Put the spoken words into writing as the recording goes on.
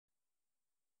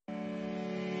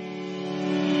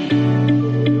I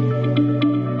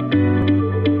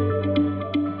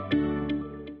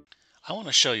want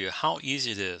to show you how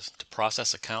easy it is to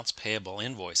process accounts payable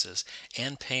invoices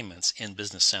and payments in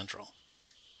Business Central.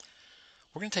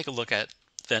 We're going to take a look at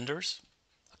vendors,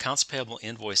 accounts payable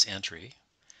invoice entry,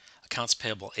 accounts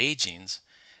payable agings,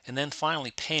 and then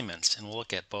finally payments, and we'll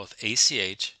look at both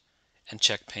ACH and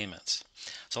check payments.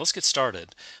 So let's get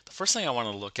started. The first thing I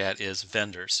want to look at is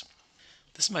vendors.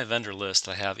 This is my vendor list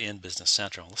I have in Business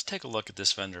Central. Let's take a look at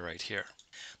this vendor right here.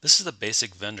 This is the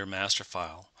basic vendor master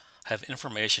file. I have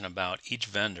information about each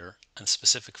vendor in a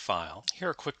specific file. Here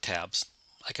are quick tabs.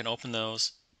 I can open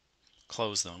those,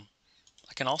 close them.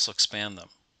 I can also expand them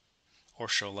or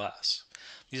show less.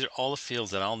 These are all the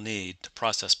fields that I'll need to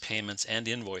process payments and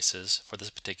invoices for this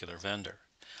particular vendor.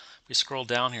 If we scroll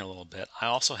down here a little bit, I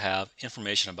also have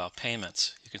information about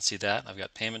payments. You can see that I've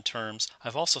got payment terms.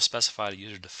 I've also specified a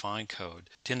user-defined code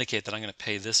to indicate that I'm going to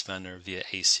pay this vendor via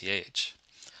ACH.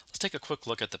 Let's take a quick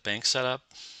look at the bank setup.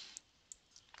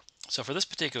 So for this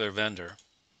particular vendor,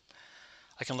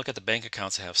 I can look at the bank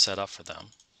accounts I have set up for them.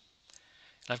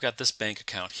 And I've got this bank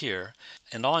account here,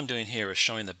 and all I'm doing here is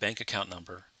showing the bank account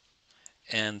number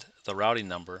and the routing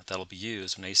number that will be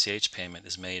used when ACH payment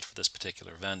is made for this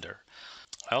particular vendor.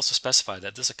 I also specify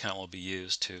that this account will be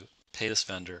used to pay this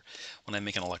vendor when I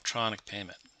make an electronic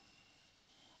payment.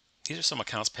 These are some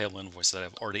accounts payable invoices that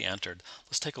I've already entered.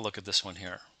 Let's take a look at this one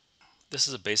here. This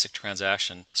is a basic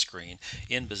transaction screen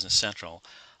in Business Central.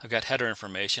 I've got header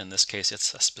information. In this case,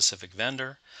 it's a specific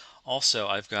vendor. Also,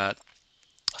 I've got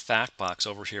a fact box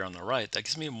over here on the right that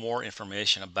gives me more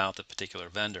information about the particular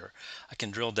vendor. I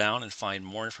can drill down and find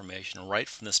more information right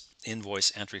from this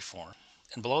invoice entry form.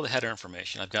 And below the header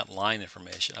information, I've got line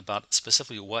information about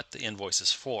specifically what the invoice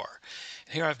is for.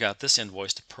 Here I've got this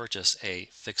invoice to purchase a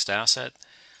fixed asset.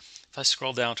 If I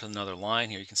scroll down to another line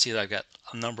here, you can see that I've got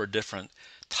a number of different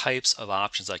types of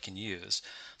options I can use.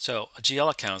 So a GL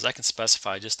account is I can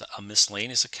specify just a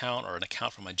miscellaneous account or an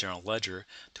account from my general ledger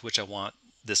to which I want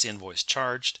this invoice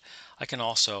charged. I can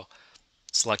also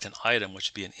select an item, which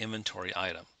would be an inventory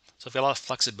item. So I've got a lot of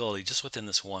flexibility just within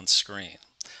this one screen.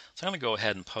 So I'm going to go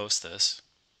ahead and post this.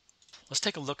 Let's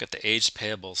take a look at the aged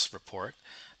payables report.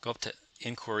 Go up to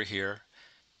inquiry here.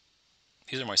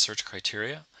 These are my search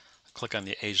criteria. Click on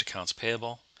the aged accounts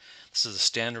payable. This is a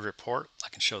standard report. I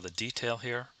can show the detail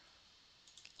here.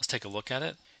 Let's take a look at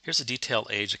it. Here's a detailed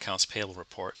aged accounts payable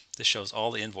report. This shows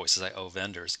all the invoices I owe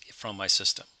vendors from my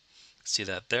system. See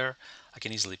that there? I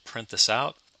can easily print this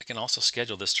out. I can also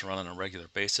schedule this to run on a regular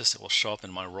basis. It will show up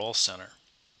in my role center.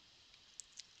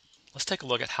 Let's take a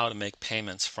look at how to make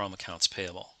payments from accounts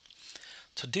payable.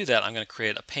 To do that, I'm going to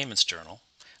create a payments journal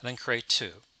and then create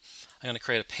two. I'm going to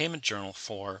create a payment journal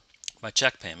for my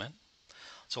check payment.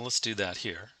 So let's do that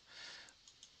here.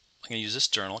 I'm going to use this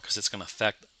journal because it's going to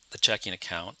affect the checking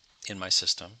account in my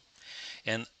system.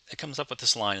 And it comes up with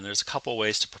this line, and there's a couple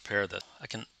ways to prepare this. I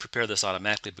can prepare this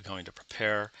automatically by going to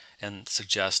prepare and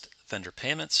suggest vendor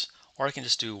payments, or I can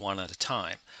just do one at a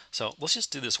time. So let's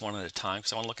just do this one at a time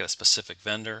because I want to look at a specific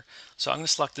vendor. So I'm going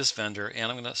to select this vendor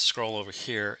and I'm going to scroll over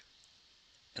here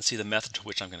and see the method to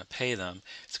which I'm going to pay them.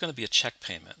 It's going to be a check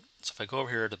payment. So if I go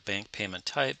over here to bank payment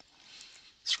type,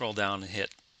 scroll down and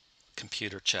hit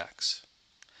computer checks.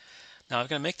 Now I'm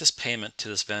going to make this payment to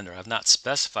this vendor. I've not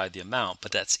specified the amount,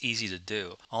 but that's easy to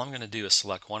do. All I'm going to do is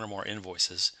select one or more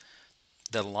invoices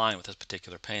that align with this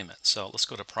particular payment. So let's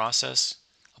go to Process,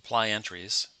 Apply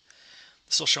Entries.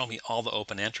 This will show me all the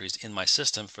open entries in my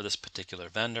system for this particular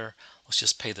vendor. Let's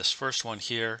just pay this first one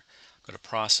here. Go to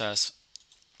Process,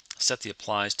 set the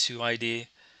Applies to ID,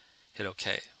 hit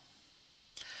OK.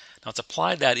 Now it's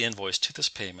applied that invoice to this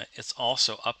payment. It's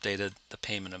also updated the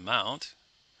payment amount.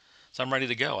 So I'm ready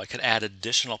to go. I could add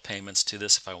additional payments to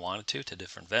this if I wanted to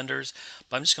different vendors,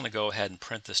 but I'm just going to go ahead and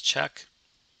print this check.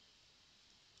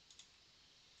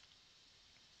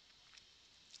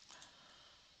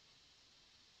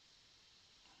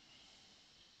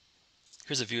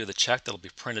 Here's a view of the check that will be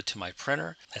printed to my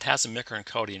printer. It has a micro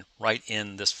encoding right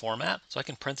in this format, so I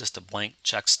can print this to blank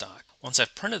check stock. Once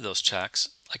I've printed those checks,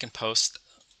 I can post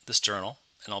this journal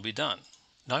and I'll be done.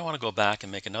 Now I want to go back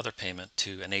and make another payment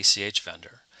to an ACH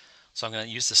vendor. So I'm going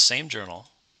to use the same journal.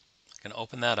 I'm going to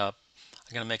open that up.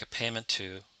 I'm going to make a payment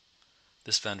to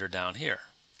this vendor down here.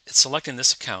 It's selecting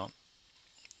this account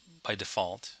by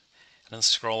default, and then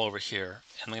scroll over here,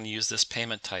 and I'm going to use this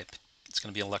payment type. It's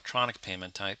going to be electronic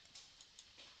payment type.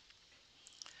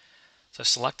 So I've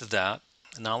selected that,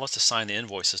 and now let's assign the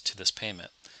invoices to this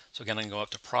payment. So again, I can go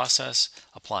up to Process,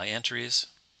 Apply Entries.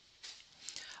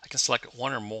 I can select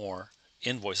one or more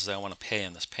invoices I want to pay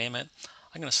in this payment.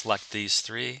 I'm going to select these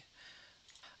three.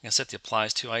 I'm going to set the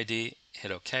Applies to ID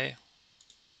hit OK.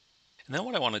 And then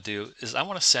what I want to do is I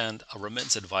want to send a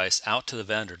remittance advice out to the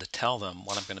vendor to tell them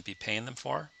what I'm going to be paying them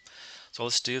for. So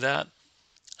let's do that.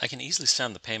 I can easily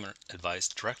send the payment advice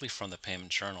directly from the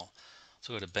payment journal.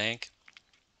 So go to Bank,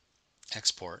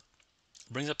 Export.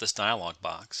 It brings up this dialog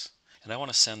box, and I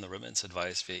want to send the remittance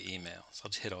advice via email. So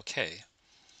I'll just hit OK.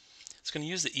 It's going to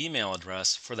use the email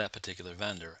address for that particular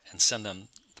vendor and send them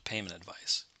the payment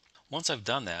advice. Once I've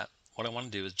done that, what I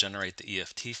want to do is generate the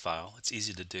Eft file. It's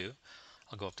easy to do.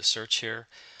 I'll go up to Search here,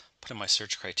 put in my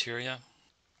search criteria,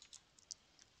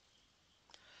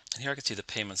 and here I can see the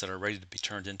payments that are ready to be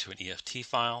turned into an Eft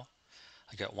file.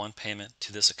 I got one payment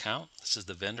to this account. This is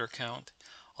the vendor account.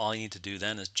 All I need to do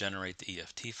then is generate the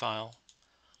Eft file.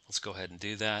 Let's go ahead and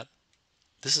do that.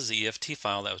 This is the Eft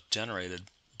file that was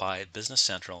generated by Business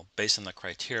Central based on the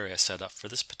criteria I set up for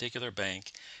this particular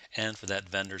bank and for that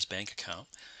vendor's bank account.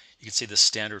 You can see the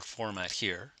standard format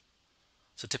here.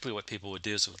 So typically what people would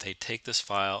do is they take this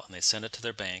file and they send it to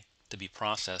their bank to be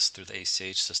processed through the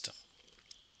ACH system.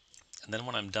 And then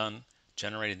when I'm done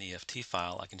generating the Eft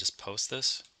file, I can just post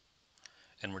this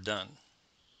and we're done.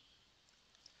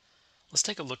 Let's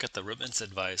take a look at the remittance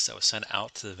advice that was sent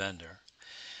out to the vendor.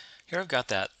 Here I've got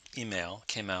that email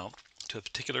came out to a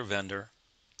particular vendor.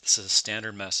 This is a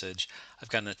standard message. I've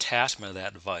got an attachment of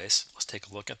that advice. Let's take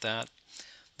a look at that.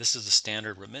 This is the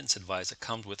standard remittance advice that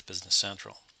comes with Business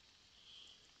Central.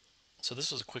 So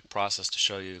this was a quick process to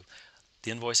show you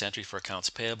the invoice entry for accounts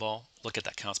payable, look at the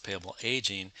accounts payable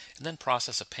aging, and then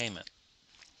process a payment,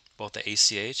 both the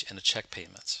ACH and the check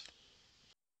payments.